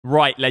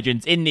Right,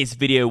 legends, in this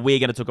video, we're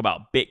going to talk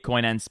about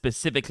Bitcoin and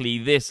specifically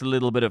this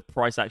little bit of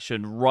price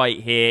action right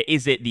here.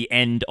 Is it the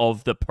end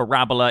of the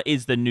parabola?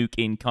 Is the nuke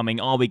incoming?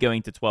 Are we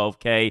going to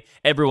 12K?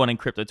 Everyone in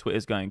crypto Twitter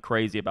is going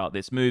crazy about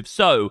this move.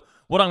 So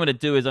what I'm going to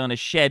do is I'm going to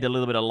shed a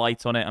little bit of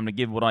light on it. I'm going to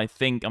give what I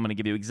think. I'm going to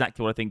give you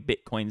exactly what I think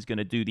Bitcoin's going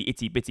to do. The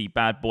itty-bitty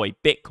bad boy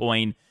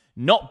Bitcoin,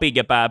 not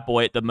bigger bad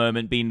boy at the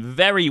moment, being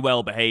very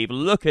well behaved.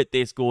 Look at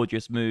this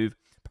gorgeous move.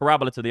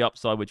 Parabola to the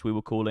upside, which we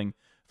were calling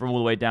from all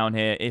the way down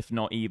here, if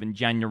not even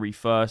January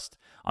 1st.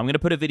 I'm going to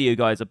put a video,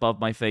 guys, above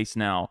my face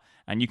now,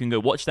 and you can go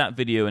watch that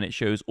video, and it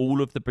shows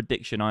all of the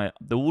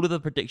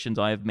predictions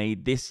I have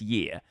made this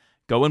year.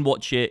 Go and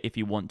watch it if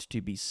you want to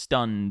be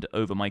stunned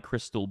over my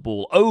crystal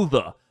ball,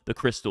 over the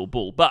crystal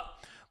ball. But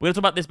we're going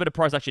to talk about this bit of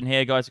price action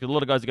here, guys, because a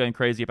lot of guys are going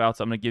crazy about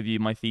it. I'm going to give you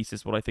my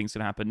thesis, what I think is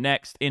going to happen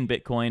next in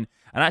Bitcoin.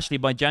 And actually,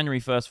 my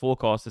January 1st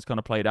forecast is kind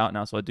of played out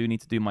now, so I do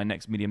need to do my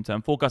next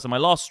medium-term forecast. And my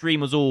last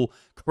stream was all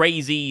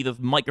crazy. The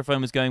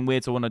microphone was going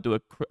weird, so I want to do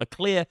a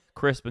clear,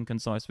 crisp, and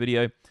concise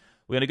video.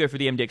 We're going to go through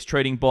the MDX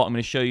Trading Bot. I'm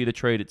going to show you the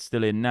trade it's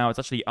still in now. It's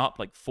actually up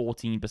like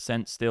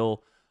 14%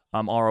 still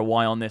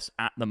ROI on this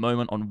at the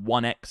moment on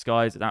 1x,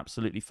 guys. It's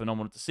absolutely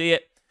phenomenal to see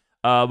it.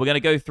 We're going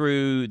to go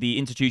through the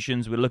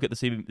institutions. We'll look at the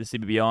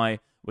CBBI.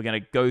 We're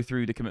going to go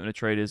through the commitment of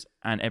traders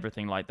and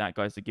everything like that,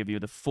 guys, to give you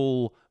the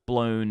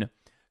full-blown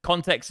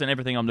context and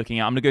everything I'm looking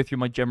at. I'm going to go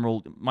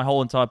through my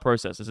whole entire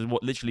process. This is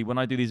what, literally, when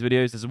I do these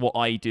videos, this is what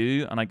I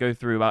do, and I go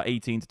through about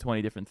 18 to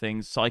 20 different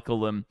things, cycle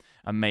them,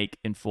 and make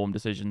informed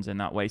decisions in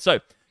that way.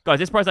 So, guys,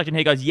 this price action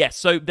here, guys, yes.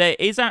 So there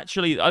is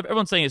actually,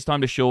 everyone's saying it's time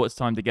to short, it's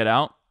time to get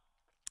out.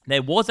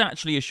 There was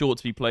actually a short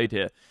to be played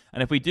here.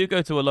 And if we do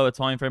go to a lower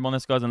time frame on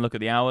this, guys, and look at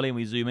the hourly, and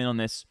we zoom in on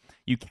this,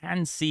 you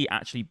can see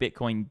actually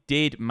Bitcoin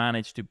did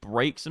manage to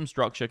break some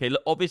structure. Okay,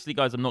 look, obviously,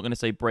 guys, I'm not going to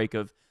say break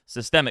of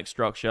systemic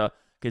structure,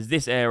 because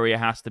this area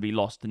has to be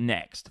lost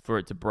next for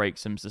it to break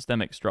some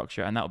systemic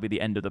structure, and that will be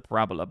the end of the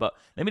parabola. But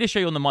let me just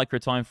show you on the micro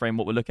time frame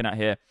what we're looking at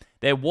here.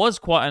 There was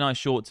quite a nice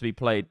short to be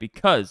played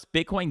because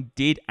Bitcoin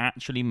did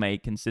actually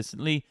make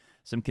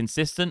some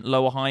consistent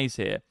lower highs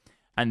here.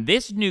 And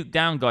this nuke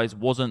down, guys,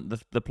 wasn't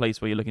the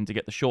place where you're looking to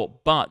get the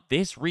short, but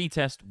this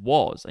retest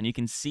was, and you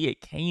can see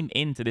it came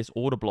into this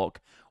order block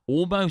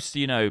almost,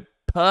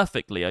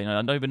 perfectly. I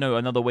don't even know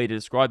another way to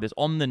describe this.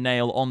 On the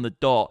nail, on the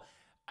dot,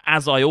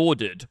 as I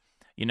ordered.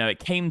 It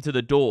came to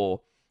the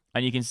door,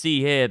 and you can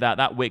see here that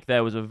that wick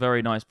there was a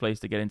very nice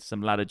place to get into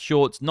some laddered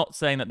shorts. Not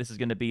saying that this is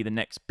going to be the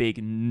next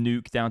big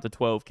nuke down to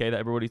 12K that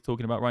everybody's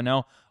talking about right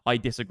now. I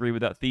disagree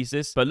with that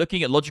thesis. But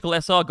looking at logical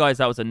SR, guys,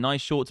 that was a nice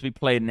short to be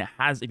played, and it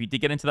has, if you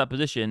did get into that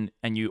position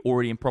and you're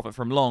already in profit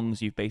from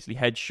longs, you've basically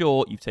hedged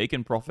short, you've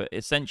taken profit,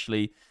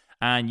 essentially,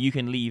 and you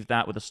can leave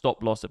that with a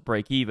stop loss at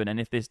break even. And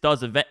if it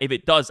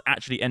does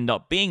actually end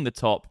up being the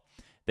top,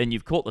 then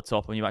you've caught the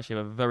top, and you actually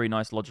have a very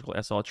nice logical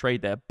SR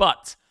trade there.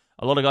 But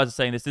a lot of guys are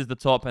saying this is the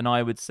top, and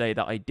I would say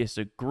that I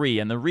disagree.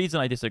 And the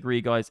reason I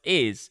disagree, guys,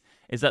 is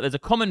that there's a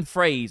common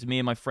phrase me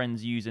and my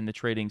friends use in the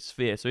trading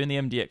sphere. So in the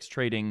MDX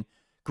trading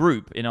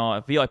group, in our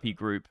VIP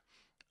group,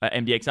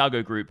 MDX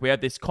Algo group, we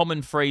have this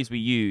common phrase we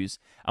use.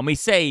 And we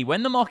say,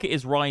 when the market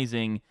is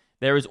rising,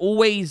 there is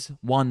always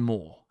one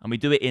more. And we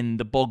do it in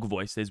the bog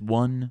voice. There's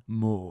one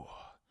more.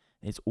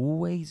 There's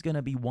always going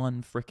to be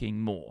one freaking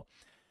more.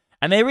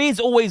 And there is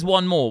always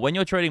one more. When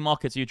you're trading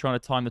markets, you're trying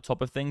to time the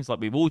top of things,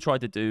 like we've all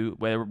tried to do,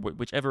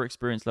 whichever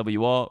experience level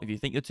you are. If you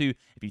think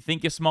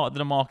you're smarter than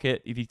the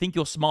market, if you think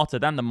you're smarter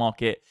than the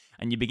market,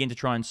 and you begin to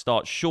try and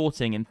start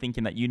shorting and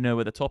thinking that you know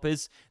where the top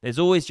is, there's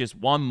always just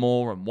one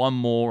more and one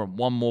more and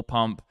one more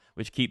pump,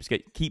 which keeps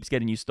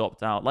getting you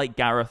stopped out. Like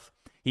Gareth,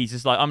 he's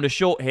just like, I'm going to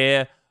short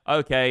here.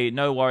 Okay,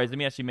 no worries. Let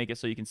me actually make it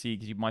so you can see,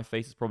 because my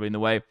face is probably in the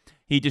way.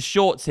 He just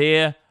shorts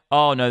here.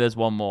 Oh, no, there's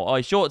one more. Oh,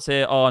 he shorts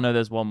here. Oh, no,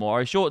 there's one more. Oh,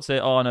 he shorts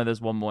here. Oh, no,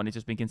 there's one more. And he's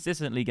just been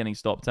consistently getting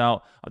stopped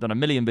out. I've done a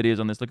million videos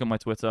on this. Look at my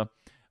Twitter.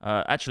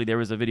 Actually, there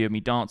is a video of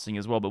me dancing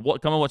as well.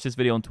 But come and watch this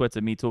video on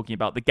Twitter, me talking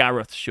about the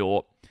Gareth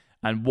short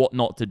and what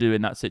not to do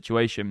in that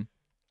situation.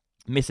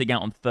 Missing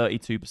out on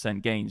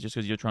 32% gains just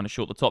because you're trying to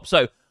short the top.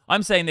 So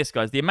I'm saying this,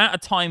 guys. The amount of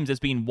times there's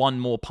been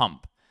one more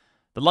pump,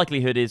 the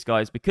likelihood is,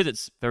 guys, because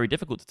it's very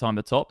difficult to time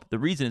the top, the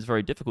reason it's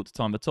very difficult to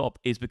time the top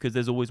is because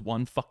there's always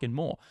one fucking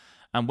more.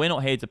 And we're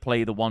not here to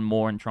play the one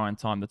more and try and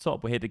time the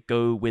top. We're here to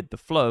go with the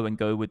flow and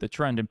go with the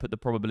trend and put the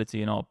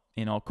probability in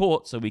our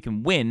court so we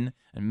can win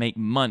and make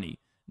money,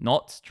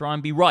 not try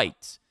and be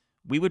right.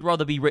 We would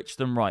rather be rich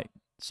than right.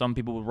 Some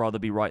people would rather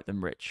be right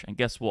than rich. And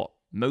guess what?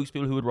 Most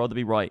people who would rather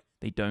be right,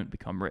 they don't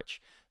become rich.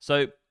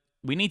 So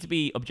we need to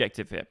be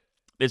objective here.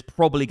 There's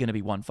probably going to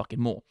be one fucking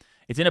more.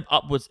 It's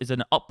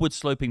an upward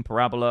sloping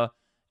parabola.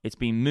 It's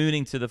been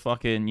mooning to the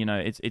fucking,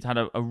 it's had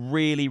a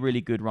really,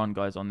 really good run,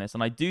 guys, on this.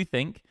 And I do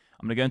think,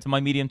 I'm going to go into my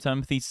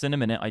medium-term thesis in a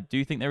minute. I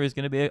do think there is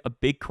going to be a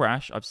big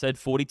crash. I've said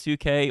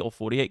 42K or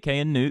 48K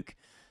in Nuke.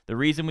 The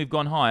reason we've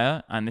gone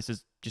higher, and this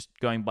is just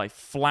going by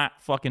flat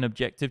fucking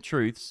objective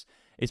truths,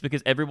 is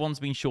because everyone's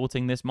been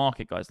shorting this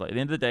market, guys. Like, at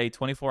the end of the day,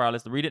 24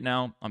 hours, read it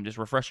now. I'm just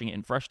refreshing it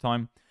in fresh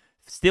time.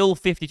 Still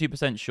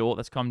 52% short.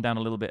 That's come down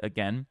a little bit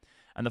again.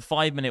 And the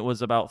 5-minute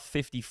was about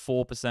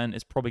 54%.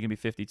 It's probably going to be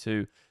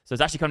 52. So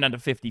it's actually come down to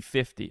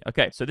 50-50.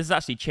 Okay, so this has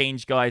actually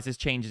changed, guys. This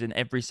changes in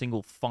every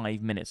single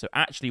 5 minutes. So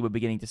actually, we're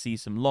beginning to see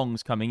some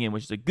longs coming in,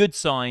 which is a good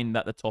sign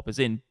that the top is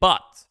in.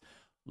 But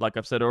like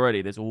I've said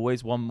already, there's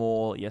always one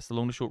more. Yes, the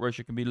long to short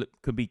ratio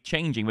could be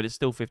changing, but it's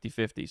still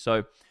 50-50.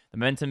 So the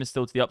momentum is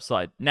still to the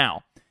upside.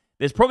 Now,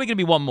 there's probably going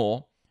to be one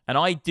more. And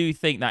I do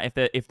think that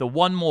if the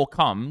one more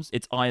comes,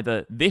 it's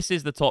either this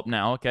is the top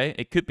now, okay?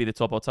 It could be the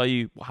top. I'll tell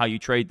you how you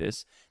trade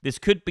this. This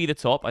could be the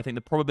top. I think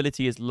the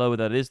probability is lower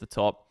that it is the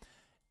top.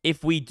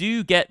 If we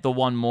do get the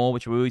one more,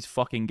 which we always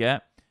fucking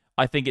get,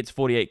 I think it's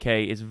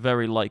 48K is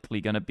very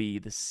likely going to be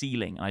the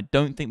ceiling. I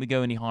don't think we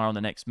go any higher on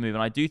the next move.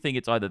 And I do think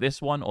it's either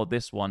this one or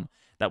this one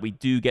that we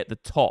do get the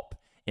top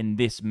in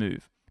this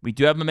move. We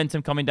do have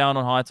momentum coming down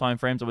on higher time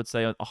frames. I would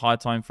say a higher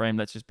time frame.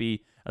 Let's just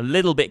be a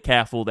little bit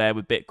careful there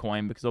with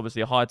Bitcoin, because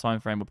obviously a higher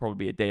time frame will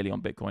probably be a daily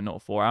on Bitcoin, not a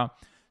 4-hour.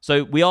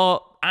 So we are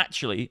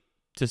actually,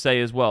 to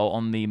say as well,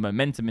 on the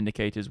momentum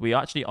indicators, we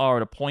actually are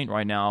at a point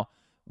right now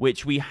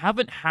which we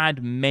haven't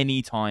had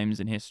many times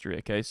in history.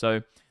 Okay,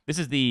 so this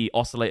is the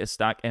oscillator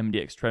stack,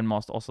 MDX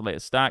Trendmaster oscillator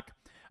stack.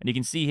 And you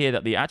can see here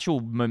that the actual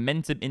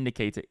momentum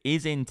indicator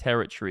is in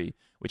territory,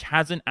 which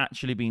hasn't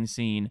actually been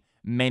seen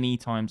many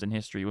times in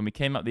history. When we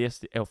came out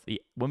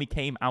when we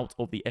came out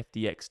of the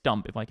FTX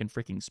dump, if I can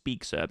freaking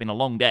speak, sir, been a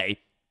long day,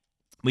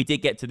 we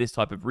did get to this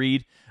type of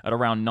read at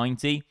around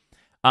 90.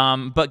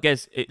 But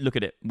guys, look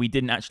at it. We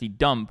didn't actually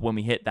dump when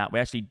we hit that. We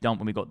actually dumped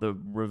when we got the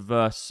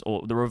reverse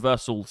or the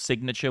reversal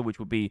signature, which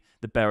would be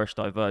the bearish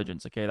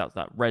divergence. Okay, that's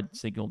that red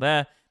signal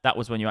there. That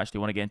was when you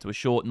actually want to get into a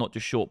short, not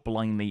just short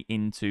blindly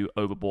into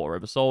overbought or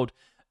oversold.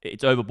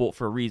 It's overbought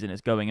for a reason.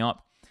 It's going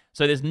up.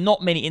 So there's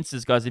not many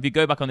instances, guys. If you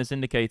go back on this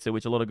indicator,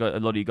 which a lot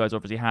of you guys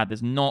obviously had,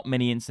 there's not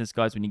many instances,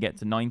 guys, when you get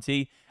to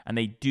 90, and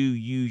they do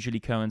usually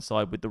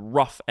coincide with the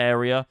rough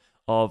area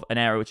of an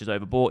area which is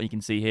overbought. You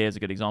can see here is a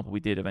good example. We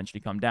did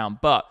eventually come down,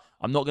 but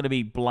I'm not going to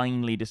be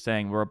blindly just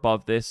saying we're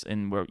above this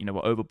and we're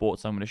overbought,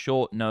 so I'm going to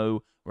short.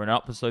 No, we're in an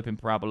upward sloping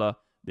parabola.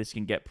 This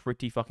can get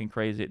pretty fucking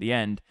crazy at the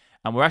end,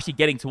 and we're actually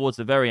getting towards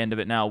the very end of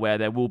it now, where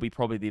there will be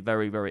probably the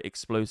very, very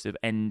explosive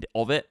end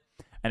of it,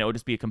 and it will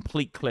just be a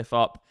complete cliff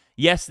up.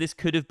 Yes, this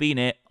could have been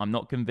it. I'm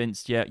not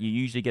convinced yet. You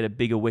usually get a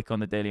bigger wick on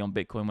the daily on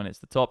Bitcoin when it's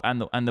the top,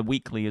 and the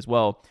weekly as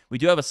well. We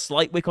do have a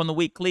slight wick on the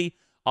weekly.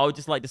 I would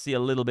just like to see a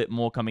little bit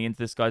more coming into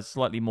this, guys.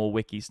 Slightly more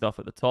wicky stuff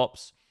at the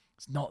tops.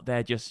 It's not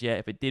there just yet.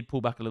 If it did pull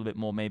back a little bit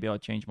more, maybe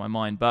I'd change my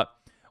mind. But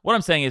what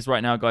I'm saying is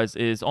right now, guys,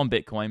 is on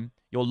Bitcoin,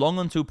 you're long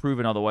until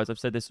proven otherwise. I've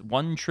said this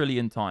 1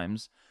 trillion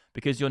times,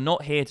 because you're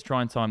not here to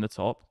try and time the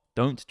top.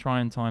 Don't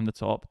try and time the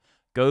top.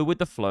 Go with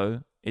the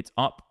flow. It's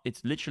up.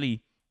 It's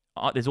literally...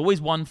 there's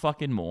always one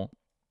fucking more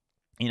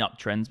in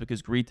uptrends,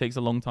 because greed takes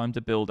a long time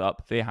to build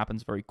up. Fear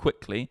happens very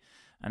quickly,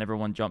 and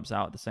everyone jumps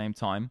out at the same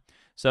time.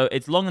 So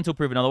it's long until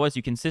proven otherwise.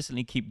 You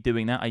consistently keep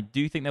doing that. I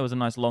do think there was a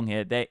nice long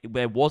here.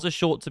 There was a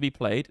short to be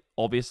played,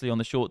 obviously, on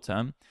the short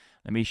term.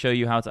 Let me show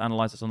you how to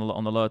analyze this on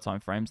the lower time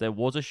frames. There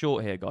was a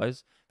short here,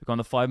 guys. Look on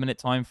the 5-minute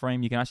time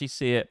frame. You can actually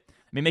see it.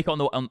 Let me make it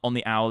on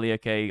the hourly,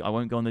 okay? I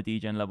won't go on the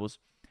degen levels.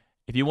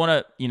 If you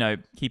want to,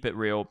 keep it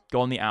real,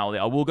 go on the hourly.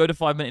 I will go to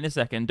 5-minute in a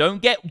second.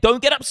 Don't get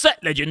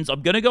upset, legends.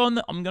 I'm gonna go on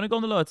the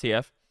lower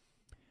TF.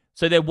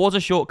 So there was a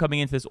short coming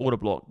into this order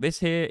block. This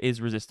here is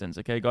resistance,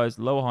 okay, guys?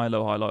 Lower high,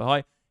 low high, low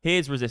high.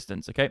 Here's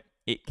resistance, okay?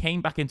 It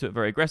came back into it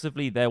very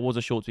aggressively. There was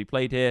a short to be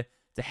played here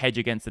to hedge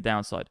against the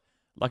downside.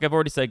 Like I've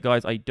already said,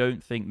 guys, I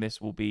don't think this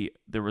will be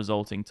the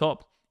resulting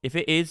top. If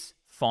it is,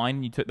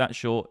 fine. You took that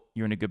short.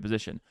 You're in a good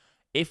position.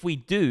 If we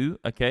do,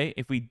 okay,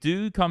 if we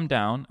do come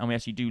down and we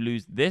actually do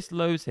lose this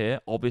lows here,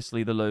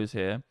 obviously the lows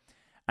here,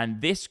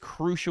 and this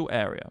crucial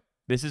area,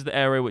 this is the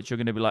area which you're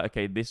going to be like,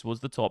 okay, this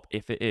was the top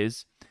if it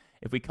is.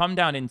 If we come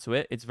down into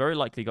it, it's very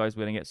likely, guys,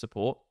 we're going to get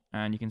support.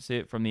 And you can see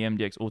it from the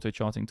MDX Auto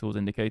Charting Tools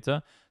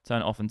indicator.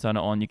 Turn it off and turn it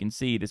on. You can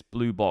see this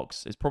blue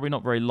box is probably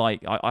not very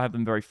light. I have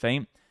them very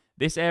faint.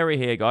 This area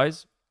here,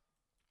 guys,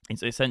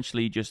 is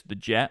essentially just the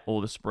jet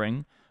or the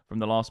spring from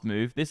the last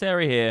move. This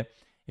area here,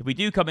 if we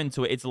do come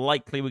into it, it's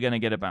likely we're going to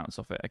get a bounce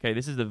off it. Okay,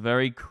 this is a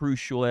very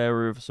crucial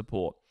area of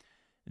support.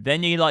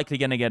 Then you're likely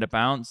going to get a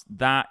bounce.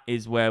 That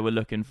is where we're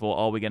looking for.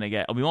 Are we going to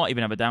get... Or we might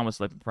even have a downward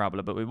sloping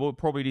parabola, but we will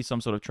probably do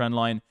some sort of trend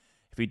line.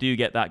 If we do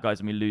get that, guys,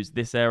 and we lose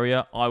this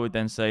area, I would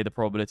then say the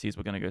probability is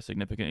we're going to go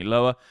significantly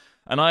lower.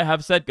 And I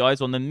have said,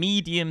 guys, on the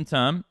medium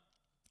term,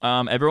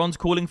 everyone's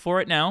calling for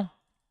it now.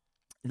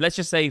 Let's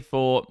just say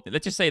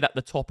that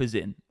the top is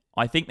in.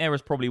 I think there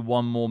is probably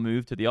one more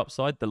move to the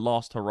upside, the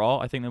last hurrah.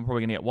 I think they're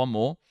probably going to get one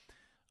more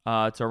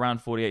to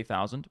around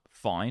 48,000.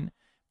 Fine.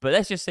 But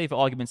let's just say, for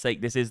argument's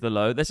sake, this is the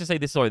low. Let's just say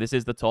this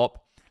is the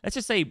top. Let's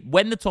just say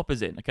when the top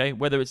is in, okay?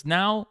 Whether it's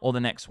now or the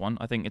next one.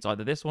 I think it's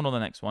either this one or the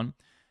next one.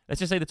 Let's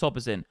just say the top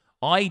is in.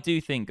 I do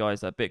think,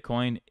 guys, that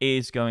Bitcoin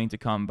is going to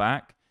come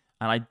back,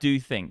 and I do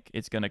think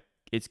it's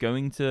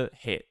going to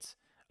hit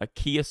a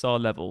key SR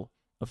level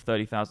of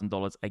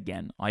 $30,000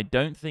 again. I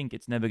don't think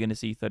it's never going to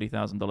see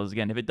 $30,000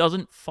 again. If it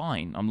doesn't,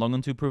 fine. I'm long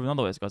until proven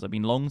otherwise, guys. I've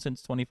been long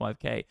since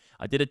 25K.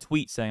 I did a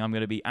tweet saying I'm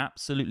going to be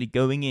absolutely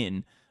going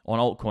in on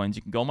altcoins.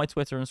 You can go on my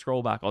Twitter and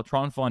scroll back. I'll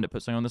try and find it,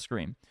 put something on the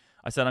screen.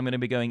 I said I'm going to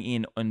be going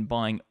in and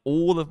buying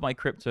all of my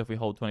crypto if we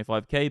hold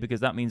 25K, because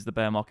that means the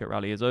bear market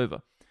rally is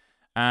over.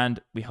 And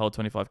we held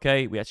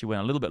 25K. We actually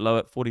went a little bit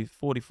lower,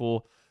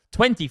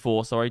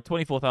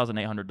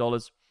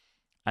 $24,800.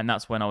 And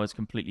that's when I was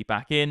completely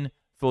back in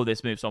for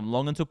this move. So I'm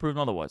long until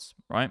proven otherwise,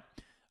 right?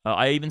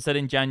 I even said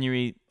in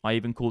January, I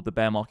even called the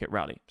bear market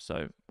rally.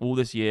 So all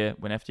this year,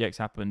 when FTX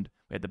happened,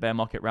 we had the bear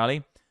market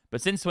rally.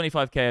 But since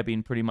 25K, I've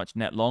been pretty much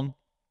net long,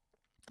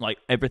 like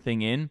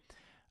everything in.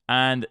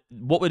 And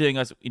what we're doing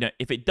is,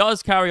 if it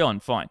does carry on,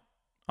 fine.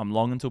 I'm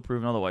long until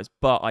proven otherwise.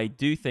 But I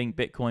do think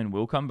Bitcoin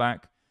will come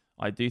back.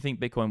 I do think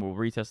Bitcoin will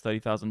retest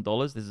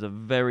 $30,000. This is a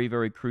very,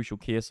 very crucial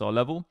KSR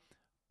level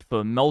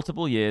for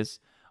multiple years.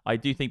 I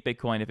do think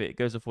Bitcoin, if it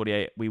goes to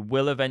 48, we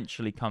will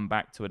eventually come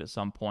back to it at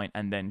some point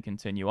and then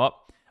continue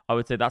up. I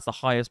would say that's the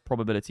highest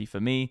probability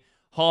for me.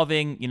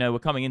 Halving, we're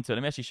coming into it.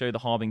 Let me actually show you the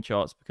halving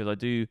charts, because I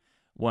do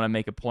want to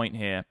make a point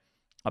here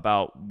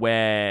about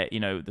where,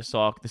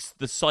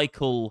 the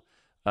cycle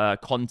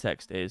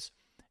context is.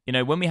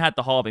 When we had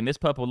the halving, this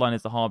purple line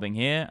is the halving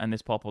here, and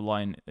this purple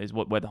line is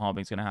where the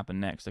halving is going to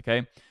happen next,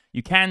 okay?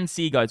 You can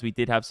see, guys, we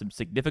did have some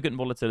significant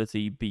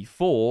volatility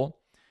before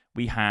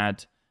we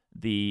had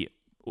the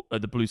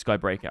blue sky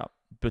breakout.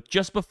 But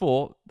just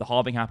before the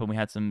halving happened, we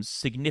had some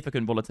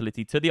significant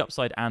volatility to the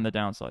upside and the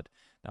downside.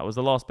 That was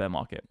the last bear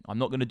market. I'm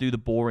not going to do the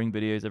boring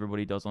videos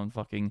everybody does on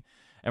fucking...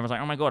 Everyone's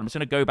like, oh my God, I'm just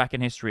going to go back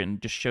in history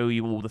and just show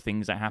you all the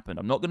things that happened.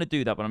 I'm not going to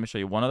do that, but I'm going to show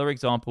you one other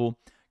example.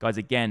 Guys,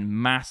 again,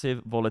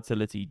 massive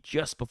volatility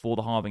just before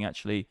the halving,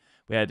 actually.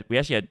 We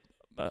actually had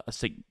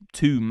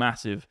two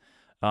massive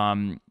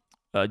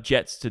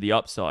jets to the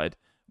upside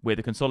with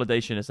a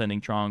consolidation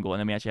ascending triangle, and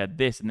then we actually had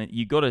this. And then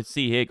you got to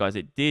see here, guys,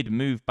 it did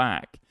move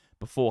back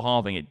before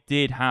halving. It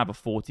did have a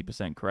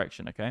 40%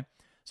 correction, okay?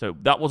 So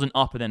that wasn't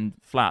up and then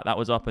flat. That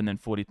was up and then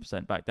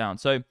 40% back down.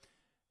 So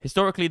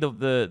historically,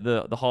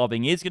 the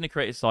halving is going to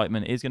create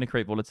excitement, is going to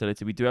create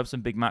volatility. We do have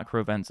some big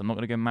macro events. I'm not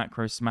going to go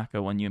macro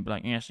smacker on you and be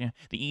like, yes, yeah,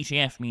 the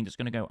ETF means it's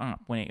going to go up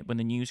when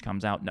the news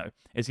comes out. No,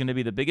 it's going to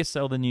be the biggest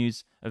sell the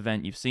news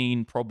event you've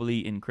seen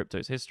probably in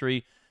crypto's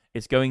history.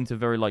 It's going to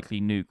very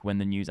likely nuke when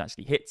the news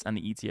actually hits and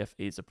the ETF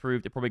is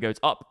approved. It probably goes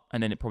up,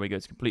 and then it probably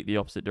goes completely the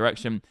opposite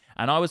direction.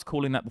 And I was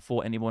calling that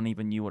before anyone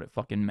even knew what it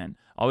fucking meant.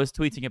 I was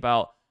tweeting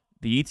about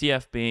the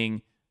ETF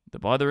being the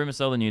buy the rumor,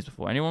 sell the news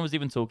before anyone was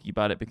even talking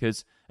about it,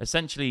 because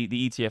essentially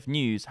the ETF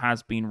news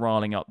has been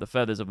riling up the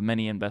feathers of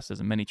many investors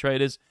and many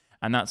traders,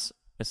 and that's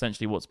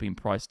essentially what's been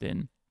priced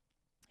in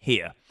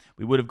here.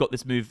 We would have got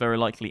this move very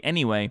likely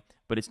anyway,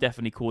 but it's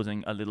definitely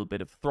causing a little bit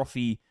of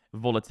frothy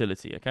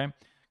volatility, okay?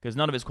 Because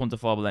none of it's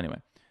quantifiable anyway.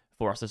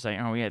 For us to say,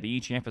 oh yeah,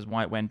 the ETF is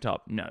why it went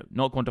up. No,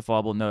 not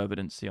quantifiable, no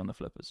evidence, see on the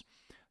flippers.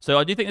 So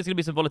I do think there's going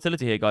to be some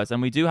volatility here, guys.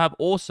 And we do have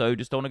also,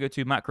 just don't want to go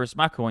too macro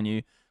smacker on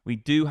you, we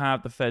do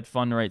have the Fed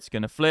fund rates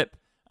going to flip,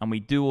 and we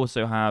do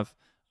also have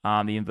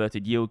the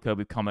inverted yield curve.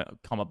 We've come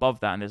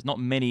above that, and there's not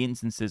many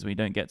instances where you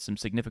don't get some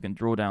significant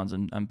drawdowns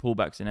and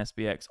pullbacks in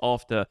SPX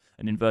after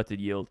an inverted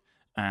yield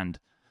and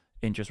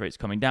interest rates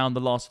coming down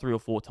the last 3 or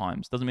 4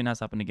 times. Doesn't mean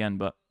that's happened again,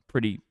 but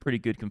pretty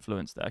good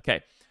confluence there.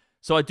 Okay.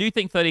 So I do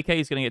think 30K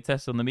is going to get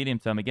tested on the medium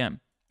term again.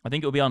 I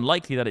think it will be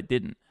unlikely that it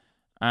didn't.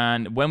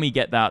 And when we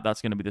get that,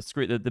 that's going to be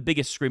the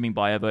biggest screaming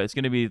buy ever. It's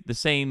going to be the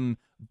same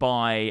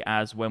buy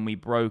as when we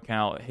broke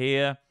out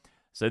here.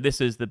 So this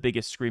is the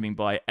biggest screaming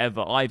buy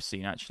ever I've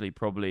seen, actually,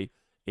 probably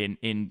in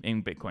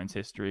Bitcoin's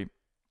history.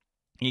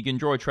 You can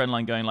draw a trend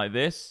line going like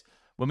this.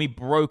 When we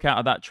broke out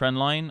of that trend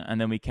line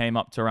and then we came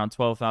up to around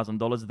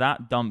 $12,000,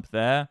 that dump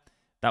there,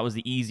 that was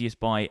the easiest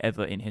buy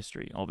ever in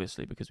history,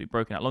 obviously, because we've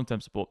broken out long-term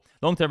support.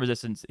 Long-term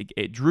resistance,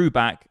 it drew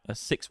back a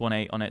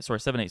 618 on it, sorry,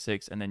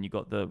 786, and then you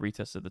got the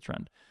retest of the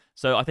trend.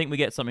 So I think we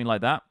get something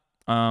like that.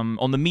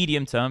 On the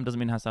medium term, doesn't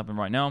mean it has to happen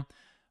right now.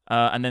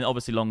 And then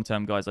obviously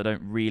long-term, guys, I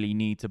don't really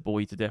need to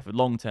bore you to death with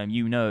long-term.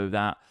 You know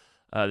that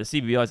the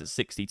CBI is at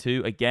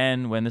 62.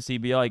 Again, when the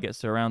CBI gets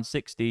to around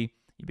 60,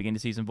 you begin to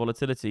see some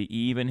volatility,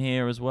 even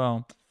here as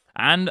well.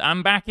 And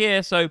I'm back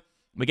here, so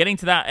we're getting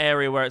to that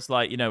area where it's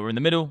like, we're in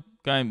the middle,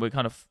 we're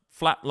kind of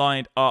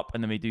flat-lined up,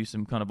 and then we do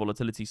some kind of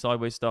volatility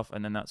sideways stuff,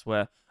 and then that's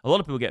where a lot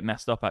of people get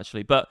messed up,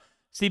 actually. But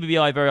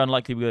CBI, very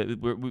unlikely.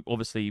 We're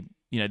obviously,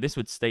 this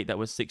would state that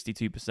we're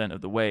 62%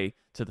 of the way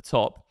to the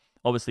top.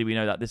 Obviously, we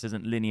know that this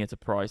isn't linear to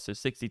price, so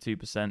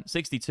 62%.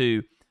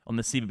 62 on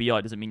the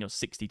CBI doesn't mean you're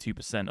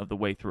 62% of the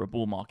way through a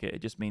bull market.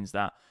 It just means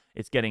that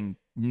it's getting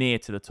near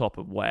to the top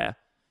of where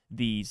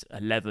these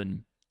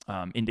 11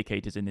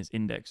 indicators in this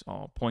index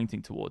are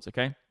pointing towards,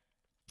 okay?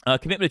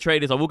 Commitment of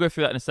traders, I will go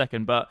through that in a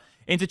second, but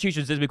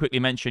institutions, as we quickly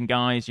mentioned,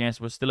 guys,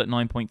 yes, we're still at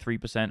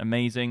 9.3%,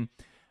 amazing.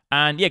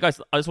 And yeah, guys,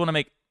 I just want to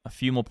make a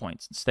few more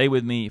points. Stay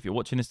with me. If you're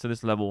watching this to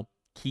this level,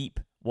 keep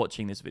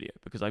watching this video,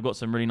 because I've got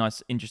some really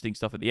nice, interesting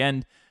stuff at the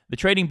end. The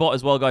trading bot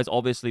as well, guys,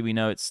 obviously we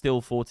know it's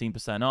still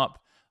 14% up.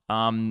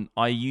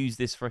 I use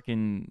this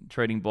freaking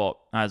trading bot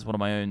as one of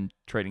my own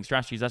trading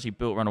strategies. It's actually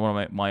built around one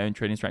of my own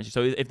trading strategies.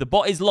 So if the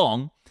bot is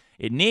long,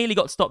 it nearly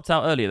got stopped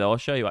out earlier, though. I'll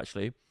show you,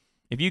 actually.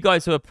 If you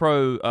guys who are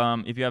pro,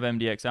 if you have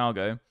MDX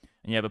algo,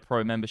 and you have a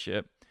pro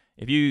membership,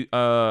 if you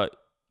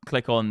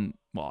click on,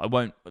 well, I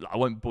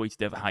won't bore you to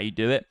death how you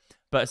do it,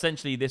 but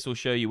essentially this will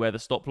show you where the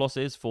stop loss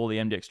is for the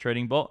MDX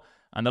Trading Bot.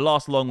 And the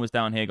last long was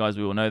down here, guys.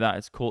 We all know that.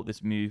 It's caught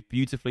this move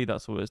beautifully.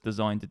 That's what it's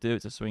designed to do.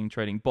 It's a swing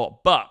trading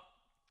bot. But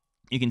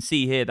you can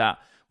see here that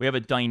we have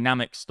a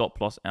dynamic stop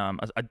loss,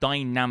 a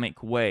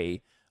dynamic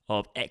way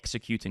of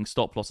executing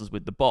stop losses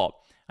with the bot.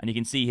 And you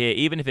can see here,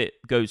 even if it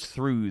goes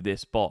through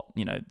this bot,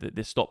 you know,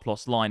 this stop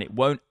loss line, it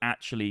won't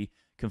actually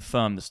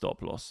confirm the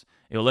stop loss.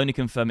 It will only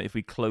confirm it if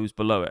we close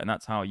below it. And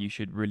that's how you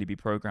should really be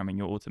programming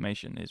your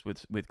automation, is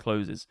with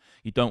closes.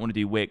 You don't want to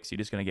do wicks. You're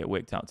just going to get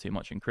wicked out too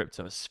much in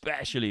crypto,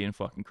 especially in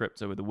fucking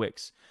crypto with the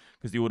wicks,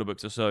 because the order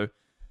books are so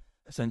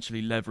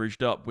essentially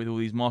leveraged up with all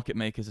these market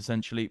makers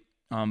essentially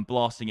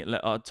blasting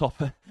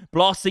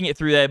it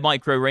through their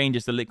micro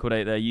ranges to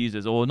liquidate their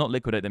users, or not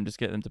liquidate them, just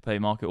get them to pay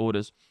market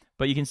orders.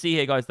 But you can see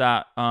here, guys,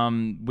 that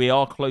we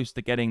are close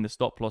to getting the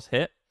stop loss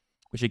hit,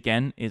 which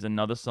again is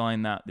another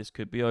sign that this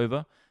could be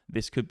over.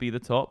 This could be the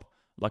top.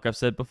 Like I've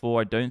said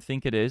before, I don't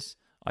think it is.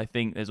 I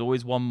think there's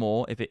always one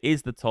more. If it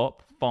is the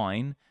top,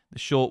 fine. The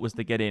short was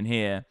to get in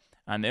here.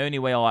 And the only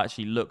way I'll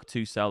actually look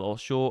to sell or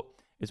short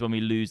is when we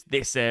lose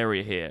this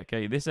area here.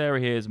 Okay, this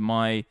area here is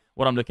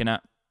what I'm looking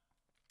at.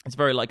 It's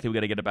very likely we're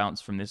going to get a bounce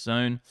from this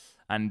zone.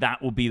 And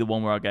that will be the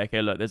one where I go,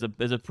 okay, look,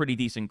 there's a pretty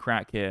decent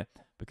crack here,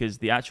 because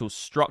the actual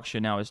structure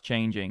now is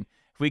changing.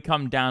 If we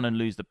come down and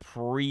lose the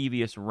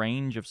previous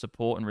range of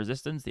support and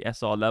resistance, the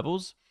SR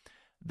levels,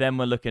 then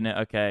we're looking at,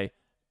 okay,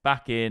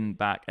 back in,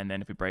 back, and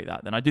then if we break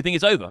that, then I do think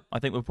it's over. I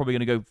think we're probably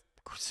going to go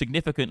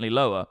significantly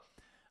lower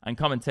and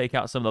come and take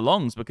out some of the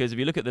longs, because if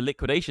you look at the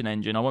liquidation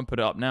engine, I won't put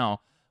it up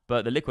now,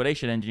 but the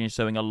liquidation engine is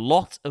showing a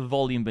lot of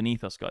volume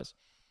beneath us, guys.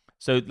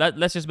 So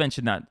let's just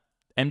mention that.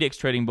 MDX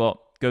Trading Bot,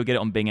 go get it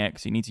on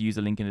Bingx. You need to use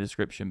the link in the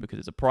description because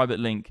it's a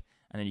private link,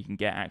 and then you can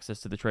get access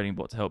to the trading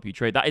bot to help you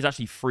trade. That is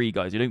actually free,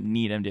 guys. You don't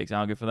need MDX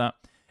Algo for that.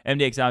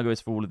 MDX Algo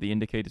is for all of the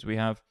indicators we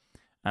have,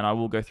 and I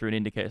will go through an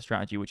indicator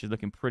strategy, which is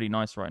looking pretty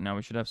nice right now.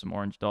 We should have some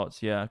orange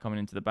dots, yeah, coming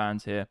into the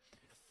bands here.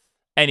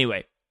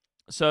 Anyway,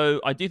 so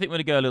I do think we're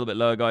going to go a little bit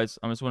lower, guys.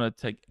 I just want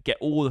to get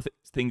all the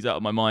things out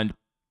of my mind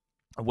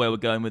of where we're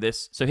going with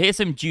this. So here's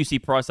some juicy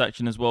price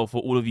action as well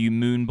for all of you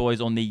moon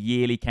boys on the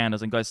yearly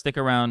candles. And guys, stick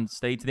around,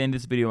 stay to the end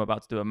of this video. I'm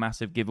about to do a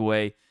massive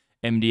giveaway,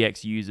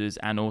 MDX users,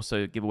 and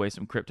also give away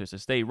some crypto. So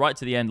stay right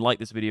to the end, like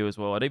this video as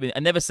well. I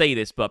never say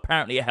this, but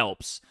apparently it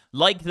helps.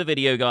 Like the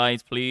video,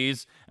 guys,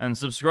 please, and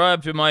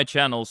subscribe to my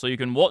channel so you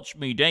can watch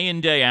me day in,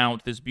 day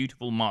out, this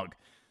beautiful mug.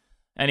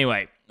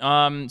 Anyway,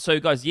 so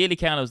guys, yearly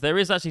candles, there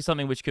is actually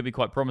something which could be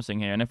quite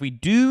promising here. And if we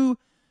do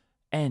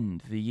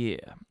end the year,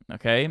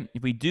 okay,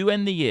 if we do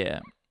end the year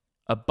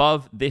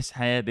above this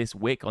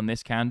wick on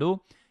this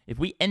candle, if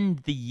we end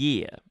the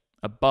year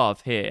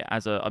above here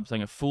as I'm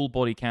saying a full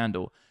body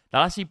candle,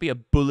 that'll actually be a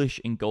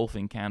bullish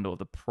engulfing candle of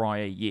the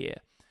prior year.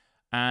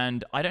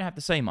 And I don't have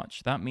to say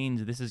much. That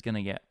means this is going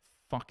to get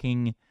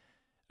fucking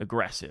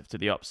aggressive to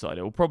the upside.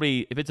 It will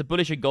probably, if it's a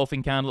bullish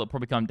engulfing candle, it'll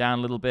probably come down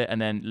a little bit, and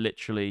then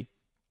literally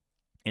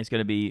it's going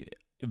to be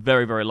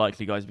very, very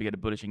likely, guys, if we get a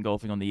bullish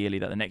engulfing on the yearly,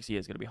 that the next year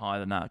is going to be higher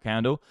than that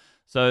candle.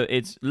 So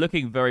it's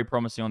looking very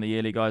promising on the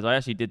yearly, guys. I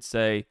actually did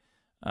say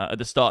at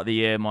the start of the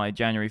year, my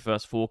January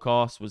 1st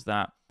forecast was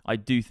that I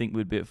do think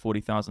we'd be at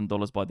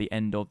 $40,000 by the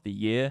end of the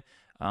year.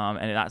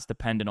 And that's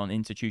dependent on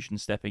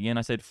institutions stepping in.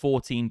 I said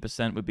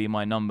 14% would be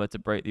my number to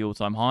break the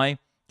all-time high.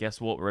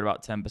 Guess what? We're at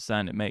about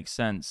 10%. It makes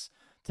sense.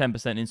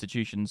 10%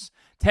 institutions.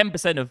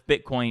 10% of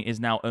Bitcoin is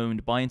now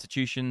owned by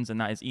institutions,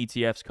 and that is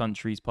ETFs,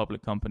 countries,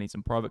 public companies,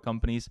 and private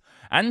companies,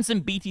 and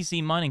some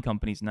BTC mining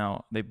companies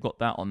now. They've got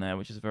that on there,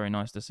 which is very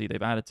nice to see.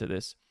 They've added to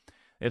this.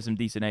 They have some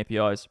decent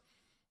APIs.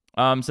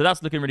 So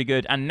that's looking really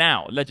good. And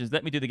now, legends,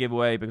 let me do the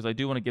giveaway because I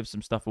do want to give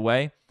some stuff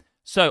away.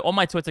 So on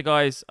my Twitter,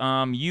 guys,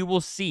 you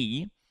will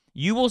see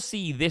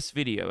this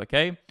video,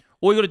 okay?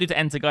 All you got to do to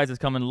enter, guys, is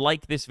come and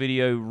like this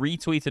video,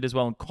 retweet it as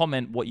well, and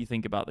comment what you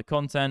think about the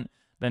content.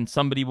 Then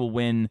somebody will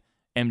win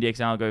MDX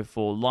Algo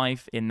for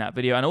life in that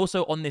video. And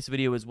also on this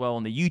video as well,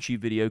 on the YouTube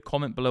video,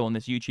 comment below on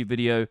this YouTube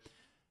video,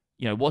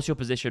 you know, what's your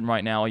position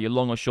right now? Are you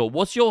long or short?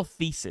 What's your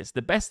thesis?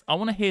 The best, I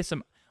want to hear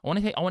some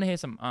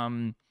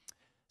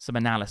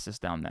analysis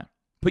down there.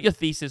 Put your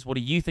thesis. What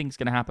do you think is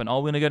going to happen? Are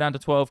we going to go down to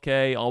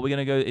 12K? Are we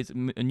going to go, it's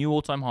a new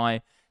all-time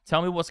high?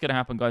 Tell me what's going to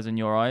happen, guys, in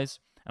your eyes.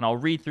 And I'll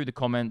read through the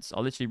comments.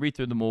 I'll literally read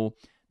through them all.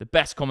 The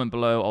best comment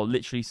below, I'll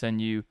literally send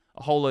you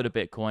a whole load of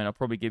Bitcoin. I'll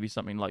probably give you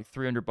something like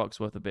 $300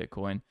 worth of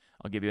Bitcoin.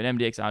 I'll give you an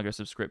MDX Algo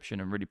subscription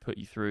and really put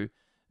you through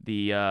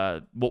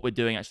the what we're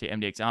doing actually at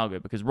MDX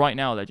Algo. Because right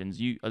now,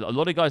 legends, a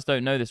lot of guys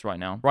don't know this right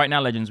now. Right now,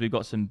 legends, we've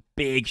got some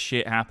big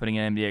shit happening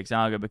in MDX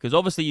Algo. Because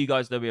obviously you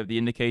guys know we have the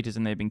indicators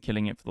and they've been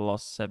killing it for the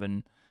last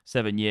seven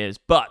years.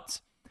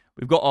 But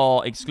we've got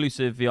our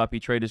exclusive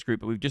VIP traders group,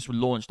 but we've just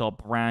launched our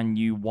brand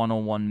new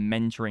one-on-one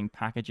mentoring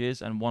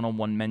packages and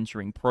one-on-one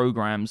mentoring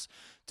programs.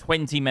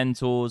 20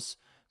 mentors,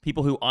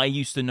 people who I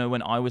used to know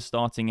when I was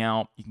starting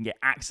out. You can get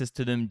access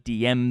to them,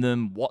 DM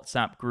them,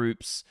 WhatsApp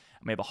groups.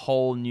 And we have a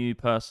whole new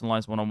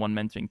personalized one-on-one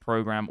mentoring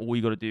program. All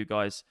you got to do,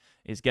 guys,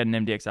 is get an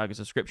MDX Algo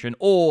subscription.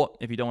 Or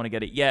if you don't want to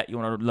get it yet, you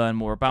want to learn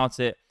more about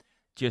it,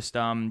 just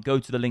go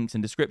to the links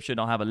in description.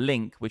 I'll have a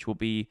link which will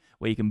be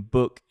where you can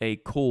book a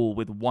call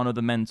with one of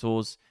the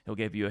mentors. He'll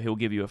give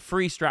you a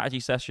free strategy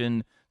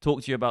session,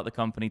 talk to you about the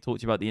company, talk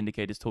to you about the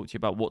indicators, talk to you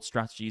about what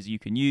strategies you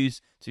can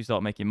use to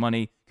start making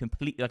money.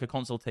 Completely like a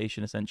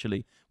consultation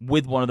essentially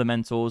with one of the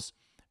mentors,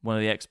 one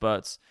of the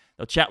experts.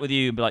 They'll chat with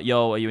you and be like,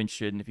 yo, are you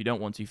interested? And if you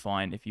don't want to,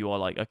 fine. If you are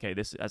like, okay,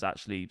 this is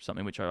actually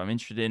something which I'm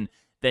interested in,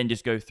 then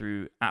just go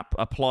through,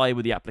 apply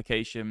with the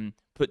application,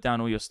 put down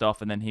all your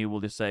stuff, and then he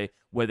will just say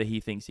whether he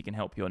thinks he can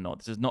help you or not.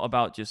 This is not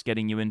about just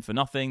getting you in for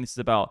nothing. This is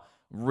about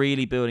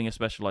really building a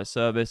specialized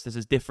service. This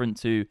is different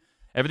to,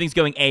 everything's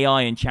going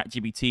AI and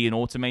ChatGPT and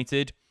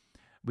automated.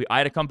 I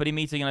had a company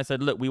meeting and I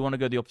said, look, we want to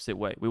go the opposite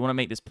way. We want to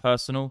make this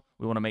personal.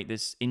 We want to make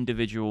this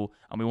individual,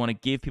 and we want to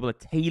give people a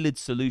tailored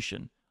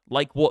solution,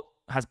 like what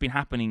has been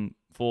happening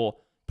for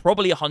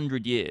probably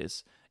 100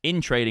 years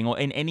in trading or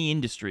in any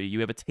industry.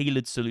 You have a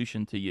tailored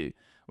solution to you,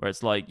 where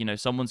it's like, you know,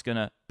 someone's going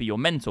to be your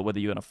mentor, whether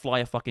you're going to fly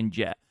a fucking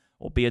jet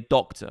or be a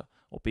doctor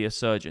or be a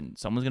surgeon.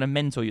 Someone's going to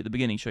mentor you at the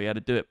beginning, show you how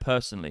to do it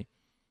personally.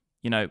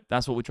 You know,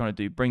 that's what we're trying to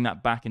do. Bring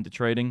that back into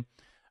trading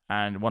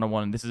and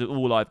one-on-one. This is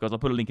all live, guys. I'll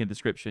put a link in the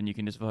description. You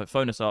can just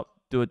phone us up,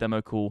 do a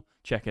demo call,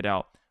 check it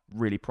out.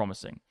 Really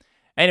promising.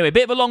 Anyway, a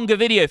bit of a longer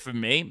video from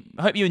me.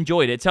 I hope you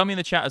enjoyed it. Tell me in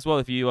the chat as well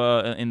if you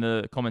in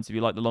the comments if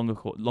you like the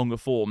longer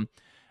form.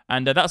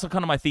 And that's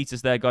kind of my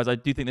thesis there, guys. I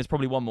do think there's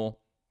probably one more.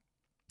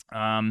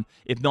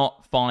 If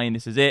not, fine,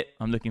 this is it.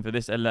 I'm looking for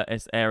this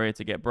area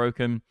to get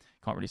broken.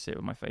 Can't really see it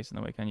with my face in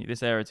the way, can you?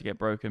 This area to get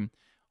broken.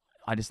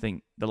 I just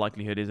think the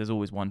likelihood is there's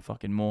always one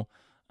fucking more.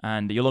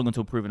 And you're long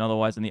until proven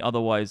otherwise. And the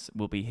otherwise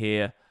will be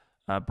here,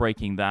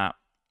 breaking that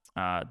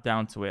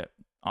down to it,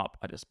 up.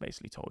 I just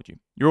basically told you.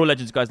 You're all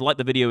legends, guys. Like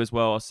the video as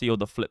well. I'll see you on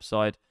the flip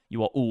side.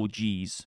 You are all G's.